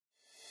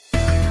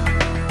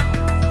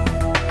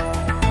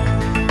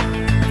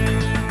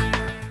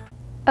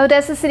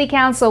Odessa City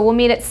Council will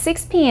meet at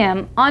 6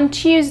 p.m. on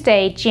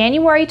Tuesday,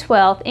 January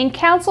 12th in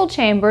Council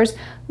Chambers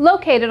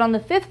located on the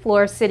 5th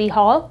floor of City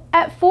Hall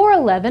at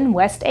 411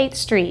 West 8th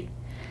Street.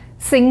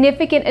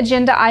 Significant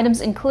agenda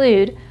items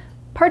include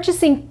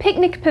purchasing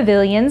picnic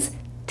pavilions,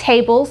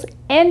 tables,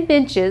 and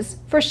benches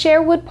for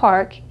Sherwood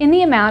Park in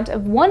the amount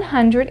of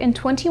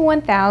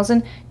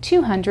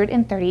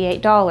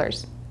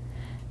 $121,238.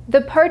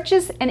 The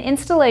purchase and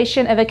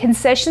installation of a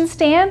concession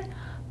stand,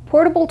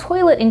 portable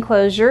toilet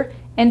enclosure,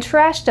 and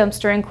trash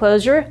dumpster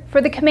enclosure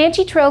for the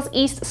Comanche Trails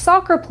East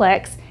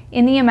Soccerplex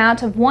in the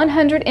amount of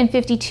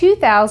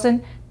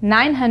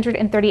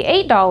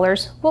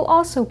 $152,938 will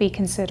also be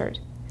considered.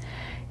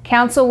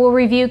 Council will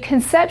review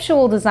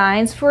conceptual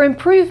designs for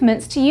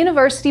improvements to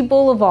University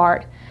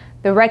Boulevard.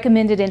 The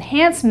recommended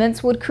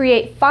enhancements would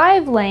create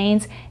 5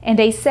 lanes and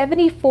a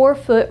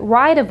 74-foot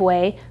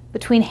right-of-way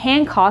between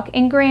Hancock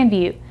and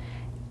Grandview.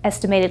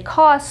 Estimated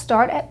costs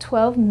start at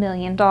 $12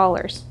 million.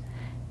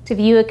 To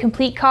view a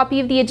complete copy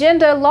of the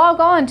agenda, log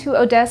on to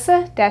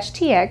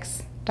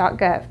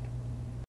odessa-tx.gov.